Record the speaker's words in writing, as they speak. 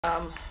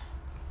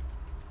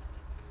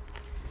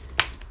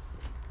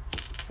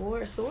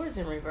Four of Swords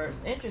in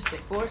reverse. Interesting.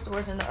 Four of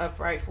Swords in the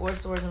upright. Four of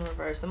Swords in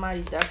reverse.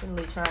 Somebody's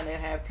definitely trying to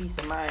have peace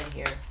of mind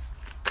here.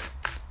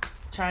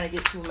 Trying to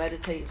get to a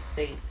meditative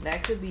state.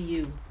 That could be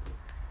you.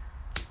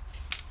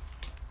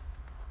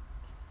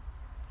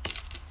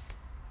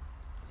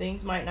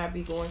 Things might not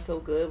be going so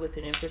good with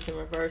an Empress in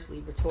reverse.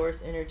 Libra,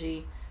 Taurus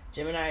energy.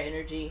 Gemini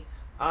energy.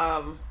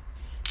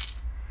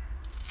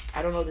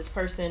 I don't know. This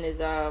person is,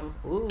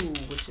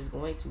 which is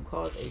going to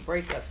cause a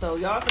breakup. So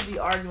y'all could be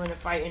arguing and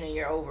fighting and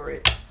you're over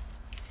it.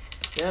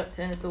 Yep,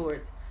 Ten of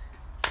Swords.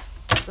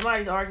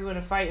 Somebody's arguing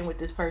and fighting with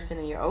this person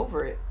and you're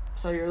over it.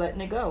 So you're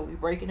letting it go. You're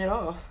breaking it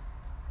off.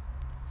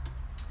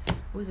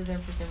 Who's this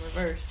Empress in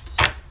reverse?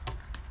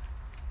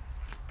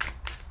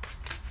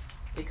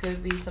 It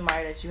could be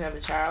somebody that you have a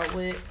child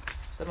with.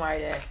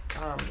 Somebody that's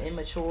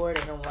immature.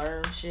 They don't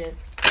learn shit.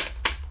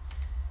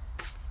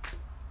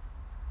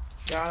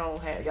 Y'all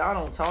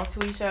don't talk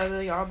to each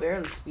other. Y'all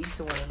barely speak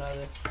to one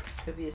another. Could be a